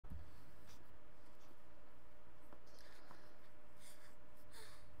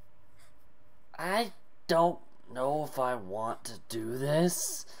don't know if I want to do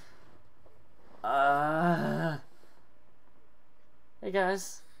this. Hey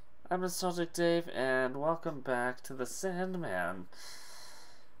guys, I'm Nostalgic Dave, and welcome back to the Sandman.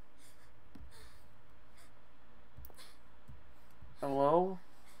 Hello?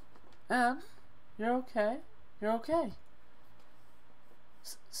 Anne? You're okay? You're okay?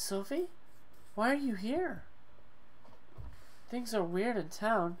 Sophie? Why are you here? Things are weird in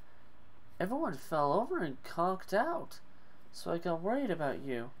town. Everyone fell over and conked out, so I got worried about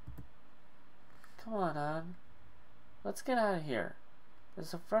you. Come on, Anne. Let's get out of here.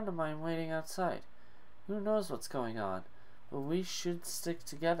 There's a friend of mine waiting outside. Who knows what's going on, but we should stick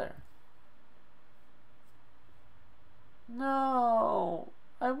together. No,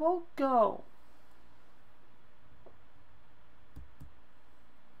 I won't go.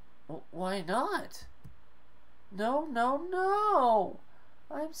 Why not? No, no, no.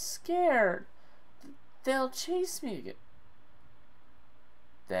 I'm scared. They'll chase me again.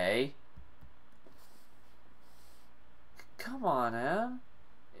 They? Come on, Anne.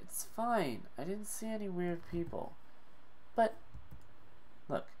 It's fine. I didn't see any weird people. But,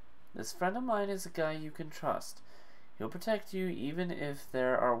 look, this friend of mine is a guy you can trust. He'll protect you even if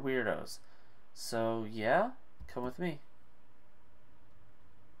there are weirdos. So, yeah, come with me.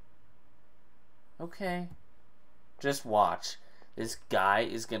 Okay. Just watch. This guy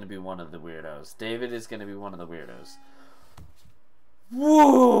is going to be one of the weirdos. David is going to be one of the weirdos.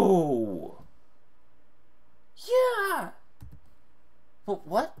 Whoa! Yeah! But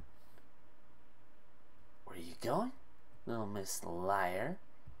what? Where are you going, little Miss Liar?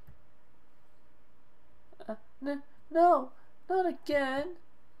 No, not again.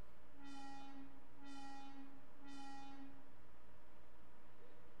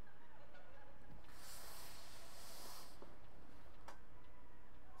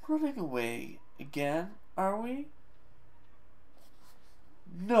 Running away again, are we?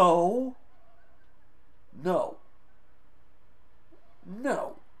 No. No.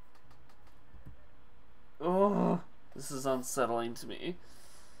 No. Oh, this is unsettling to me.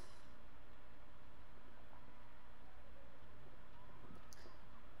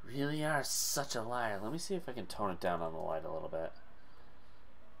 Really are such a liar. Let me see if I can tone it down on the light a little bit.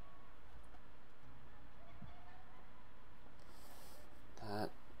 That.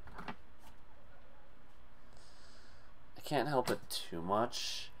 I can't help it too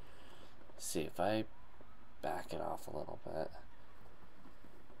much. Let's see if I back it off a little bit.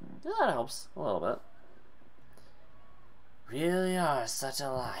 Yeah, that helps a little bit. Really are such a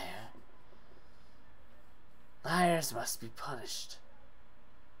liar. Liars must be punished.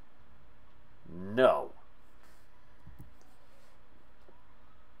 No.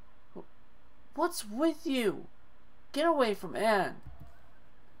 What's with you? Get away from Anne.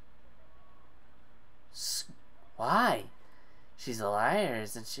 Why? She's a liar,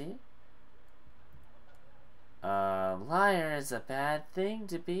 isn't she? A liar is a bad thing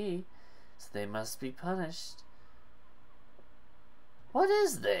to be, so they must be punished. What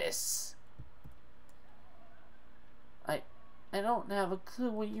is this? I don't have a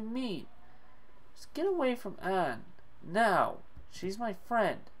clue what you mean. Just get away from Anne. Now. She's my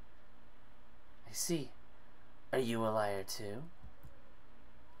friend. I see. Are you a liar too?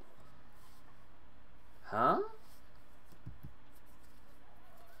 Huh?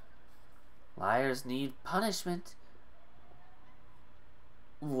 Liars need punishment.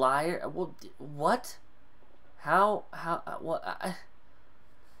 Liar? Well, what? How, what?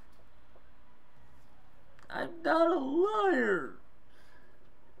 I'm not a liar.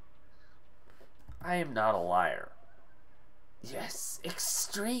 I am not a liar. Yes,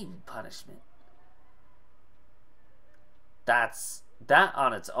 extreme punishment. That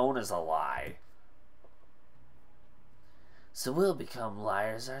on its own is a lie. So we'll become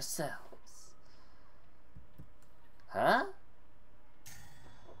liars ourselves. Huh?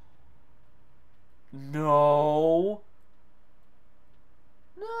 No.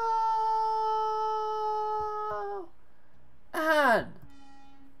 No. Anne.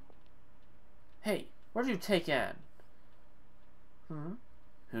 Hey, where'd you take Anne?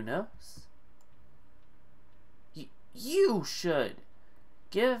 Who knows? You should.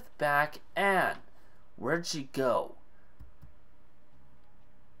 Give back Anne. Where'd she go?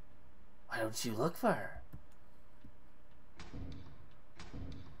 Why don't you look for her?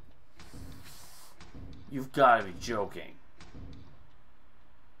 You've got to be joking.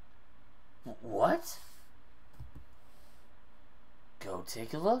 What? Go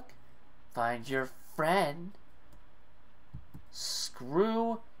take a look. Find your friend.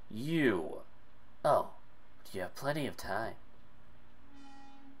 Screw you. Oh, you have plenty of time.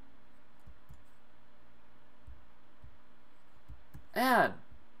 Anne!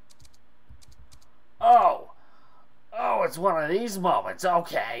 Oh! Oh, it's one of these moments.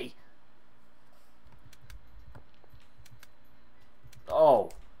 Okay.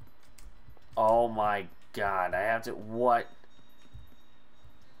 Oh. Oh my god. I have to... What?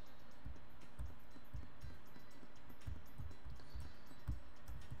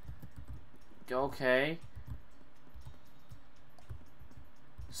 Okay.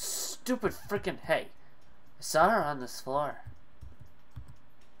 Stupid freaking... Hey. I saw her on this floor.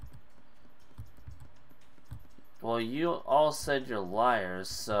 Well, you all said you're liars,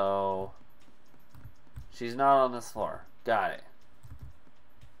 so... She's not on this floor. Got it.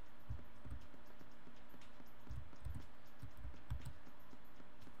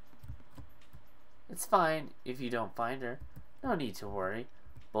 It's fine if you don't find her. No need to worry.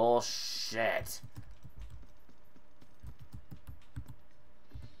 Bullshit.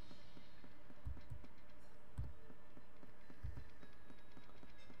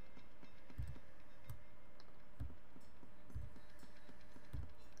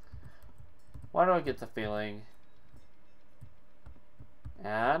 Why do I get the feeling?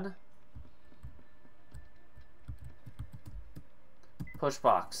 And push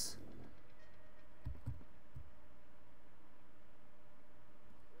box.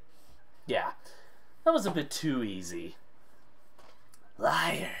 Yeah, that was a bit too easy.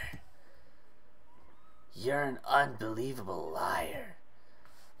 Liar. You're an unbelievable liar.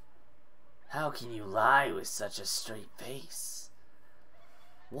 How can you lie with such a straight face?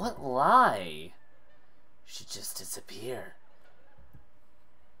 What lie? You should just disappear.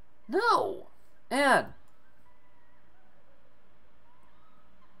 No! Anne!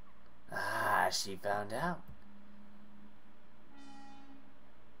 Ah, she found out.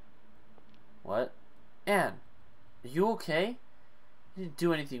 What? Anne, are you okay? I didn't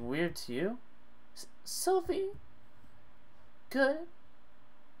do anything weird to you. Sophie? Good.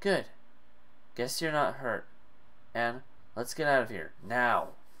 Good. Guess you're not hurt. Anne, let's get out of here.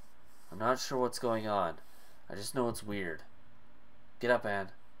 Now. I'm not sure what's going on. I just know it's weird. Get up,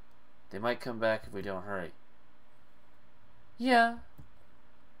 Anne. They might come back if we don't hurry. Yeah.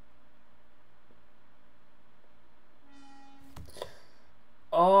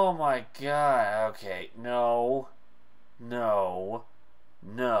 Oh my god. Okay. No. No.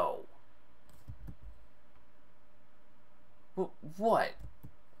 No. What?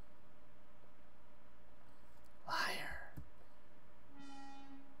 Liar.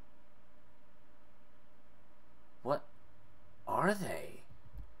 What are they?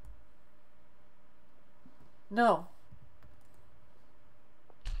 No.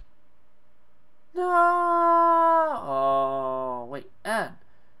 No. Oh, wait, Anne.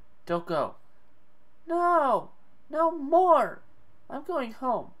 Don't go. No. No more. I'm going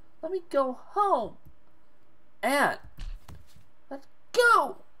home. Let me go home. Anne. Let's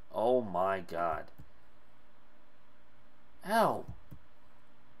go. Oh my god. Ow.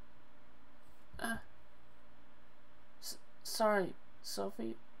 Sorry,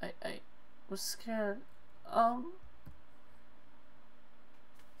 Sophie. I was scared.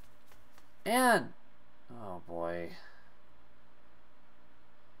 Anne. Oh boy.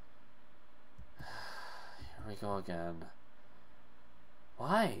 Here we go again.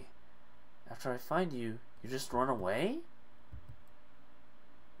 Why? After I find you, you just run away?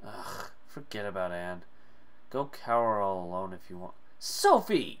 Ugh, forget about Anne. Go cower all alone if you want.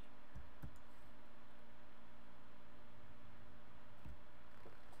 Sophie!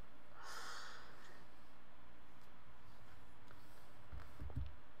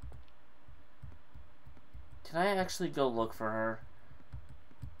 Can I actually go look for her?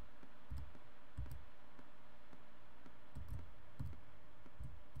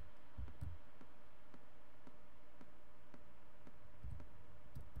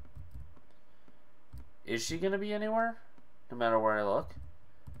 Is she gonna be anywhere? No matter where I look?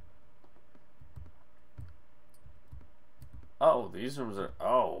 Oh, these rooms are...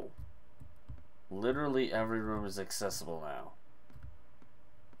 Oh. Literally every room is accessible now.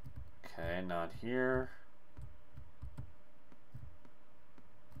 Okay, not here.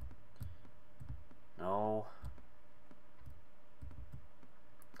 No.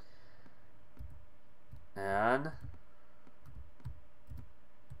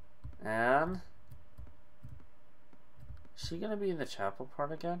 And is she gonna be in the chapel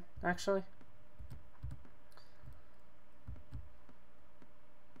part again, actually?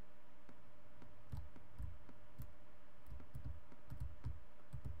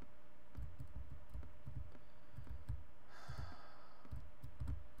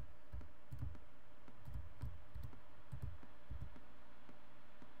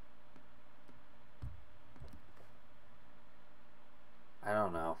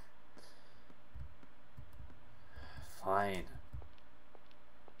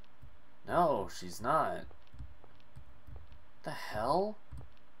 No, she's not. The hell?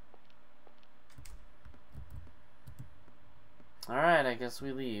 Alright, I guess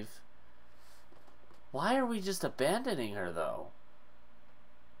we leave. Why are we just abandoning her, though?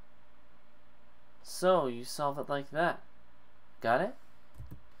 So, you solve it like that. Got it?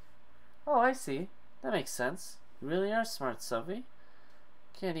 Oh, I see. That makes sense. You really are smart, Sophie.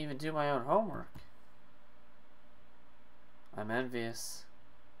 Can't even do my own homework. I'm envious.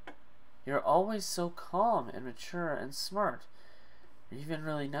 You're always so calm and mature and smart. You're even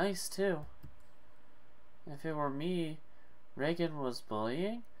really nice, too. If it were me Reagan was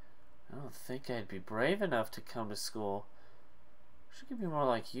bullying, I don't think I'd be brave enough to come to school. She could be more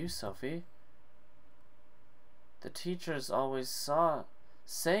like you, Sophie. The teachers always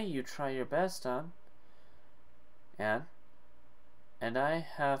say you try your best, hon. And I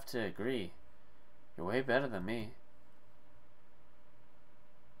have to agree. You're way better than me.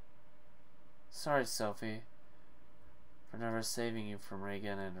 Sorry, Sophie, for never saving you from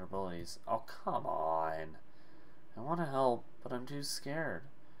Reagan and her bullies. Oh, come on. I want to help, but I'm too scared.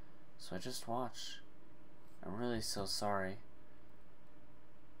 So I just watch. I'm really so sorry.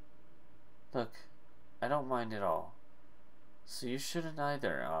 Look, I don't mind at all. So you shouldn't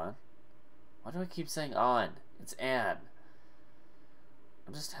either, Anne. Why do I keep saying Anne? It's Anne.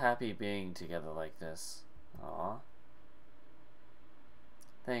 I'm just happy being together like this. Aw.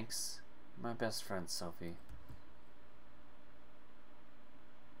 Thanks. My best friend, Sophie.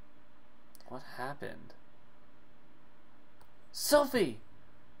 What happened? Sophie!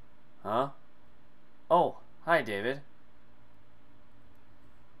 Huh? Oh, hi, David.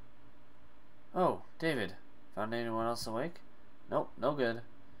 Oh, David. Found anyone else awake? Nope, no good.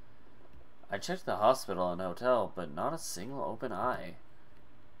 I checked the hospital and hotel, but not a single open eye.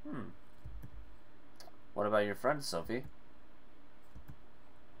 What about your friend, Sophie?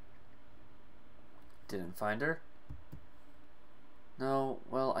 Didn't find her? No,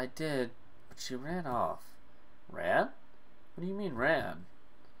 well, I did, but she ran off. Ran? What do you mean, ran?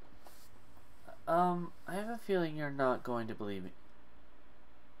 I have a feeling you're not going to believe me.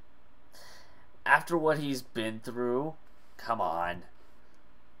 After what he's been through? Come on.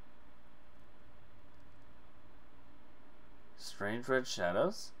 Strange red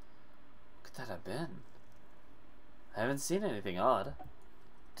shadows? What could that have been? I haven't seen anything odd.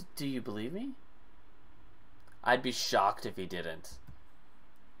 Do you believe me? I'd be shocked if he didn't.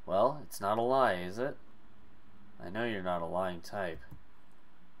 Well, it's not a lie, is it? I know you're not a lying type.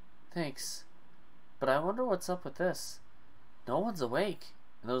 Thanks. But I wonder what's up with this. No one's awake,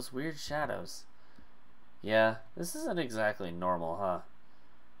 and those weird shadows. Yeah, this isn't exactly normal, huh?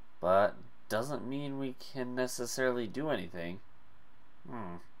 But doesn't mean we can necessarily do anything.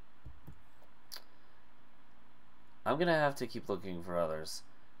 I'm gonna have to keep looking for others.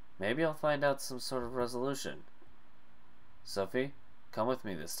 Maybe I'll find out some sort of resolution. Sophie, come with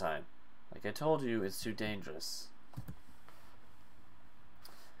me this time. Like I told you, it's too dangerous.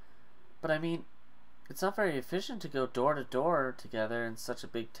 But I mean, it's not very efficient to go door to door together in such a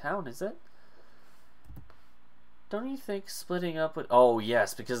big town, is it? Don't you think splitting up would... Oh,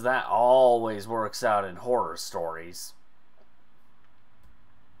 yes, because that always works out in horror stories.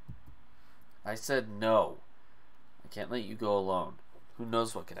 I said no. I can't let you go alone. Who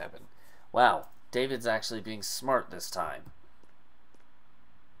knows what could happen. Wow, David's actually being smart this time.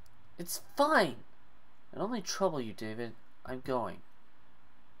 It's fine. I'd only trouble you, David. I'm going.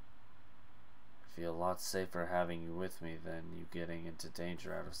 I feel a lot safer having you with me than you getting into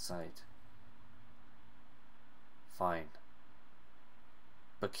danger out of sight. Fine.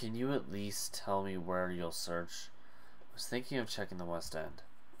 But can you at least tell me where you'll search? I was thinking of checking the West End.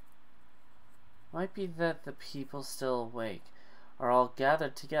 Might be that the people still awake are all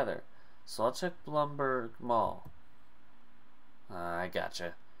gathered together, so I'll check Blumberg Mall. I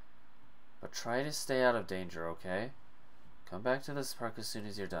gotcha. But try to stay out of danger, okay? Come back to this park as soon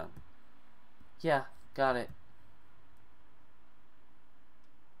as you're done. Yeah, got it.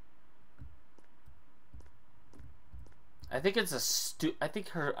 I think it's I think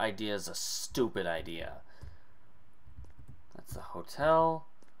her idea is a stupid idea. That's the hotel,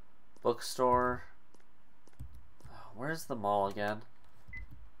 bookstore. Where's the mall again?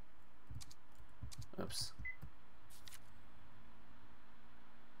 Oops.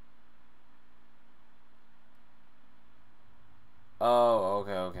 Oh,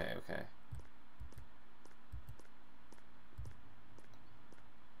 okay.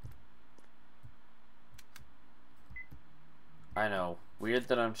 I know. Weird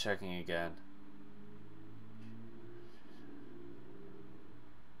that I'm checking again.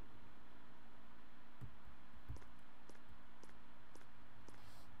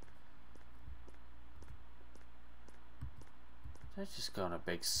 Did I just go in a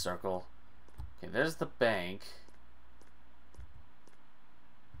big circle? Okay, there's the bank.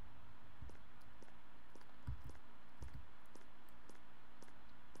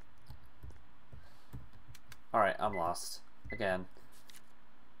 Alright, I'm lost. Again.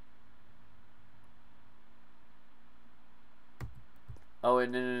 Oh, wait,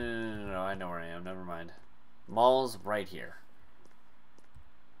 no, I know where I am. Never mind. Mall's right here.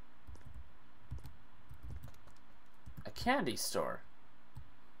 A candy store.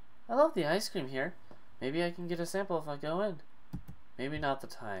 I love the ice cream here. Maybe I can get a sample if I go in. Maybe not the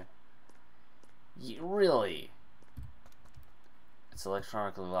time. Really? It's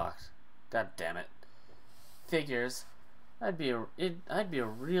electronically locked. God damn it. Figures. I'd be a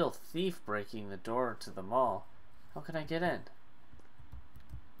real thief breaking the door to the mall. How can I get in?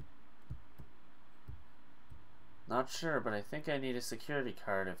 Not sure, but I think I need a security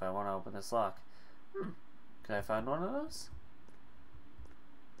card if I want to open this lock. Can I find one of those?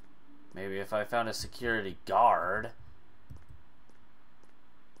 Maybe if I found a security guard.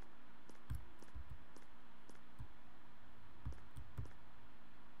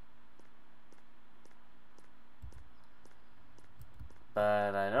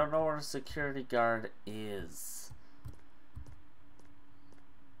 But I don't know where a security guard is.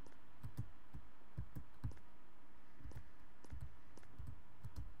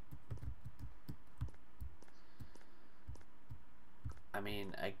 I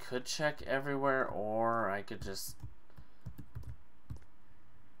mean, I could check everywhere, or I could just...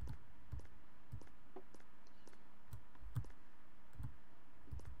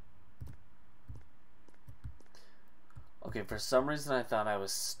 Okay, for some reason I thought I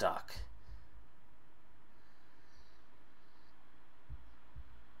was stuck.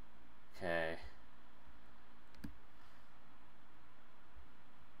 Okay.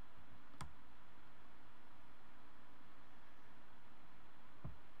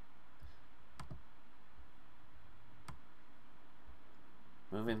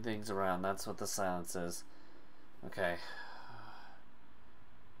 Moving things around, that's what the silence is. Okay.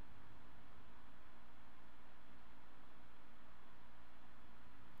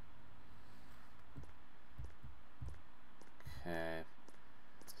 Okay.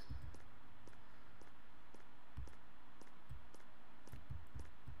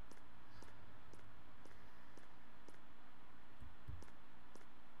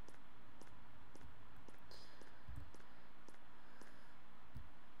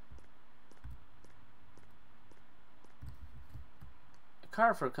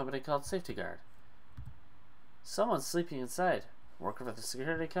 Car for a company called Safety Guard. Someone's sleeping inside. Working for the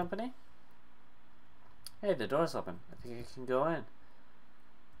security company? Hey, the door's open. I think I can go in.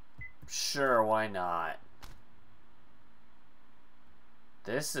 Sure, why not?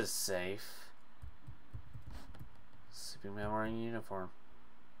 This is safe. Sleeping man wearing a uniform.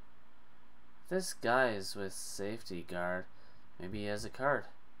 This guy is with Safety Guard. Maybe he has a card.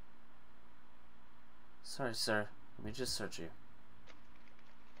 Sorry, sir. Let me just search you.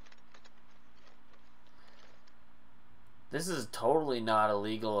 This is totally not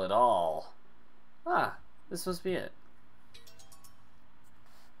illegal at all. Ah, this must be it.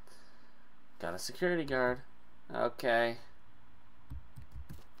 Got a security guard. Okay.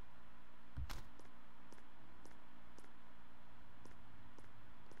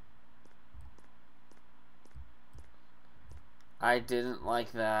 I didn't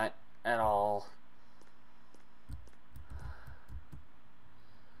like that at all.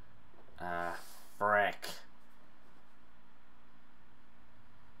 Ah, frick.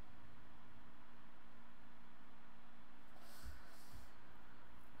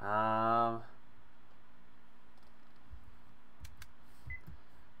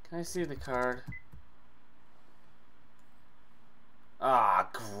 Can I see the card? Ah,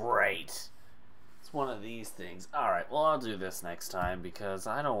 great. It's one of these things. Alright, well, I'll do this next time because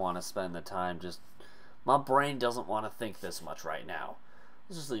I don't want to spend the time just... My brain doesn't want to think this much right now.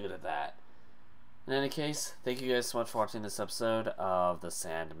 Let's just leave it at that. In any case, thank you guys so much for watching this episode of The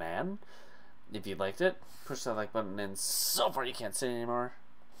Sandman. If you liked it, push that like button and so far you can't say it anymore.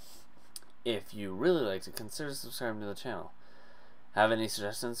 If you really liked it, consider subscribing to the channel. Have any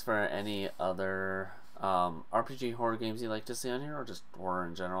suggestions for any other RPG horror games you'd like to see on here, or just horror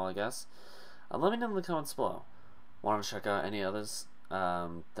in general, I guess? Let me know in the comments below. Want to check out any others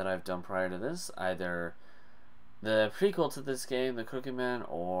that I've done prior to this, either the prequel to this game, The Cookie Man,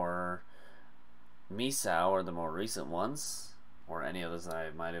 or Misao, or the more recent ones, or any others that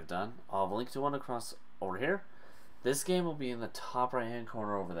I might have done. I'll have a link to one across over here. This game will be in the top right hand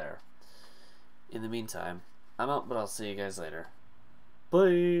corner over there. In the meantime, I'm out, but I'll see you guys later.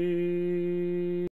 Bye!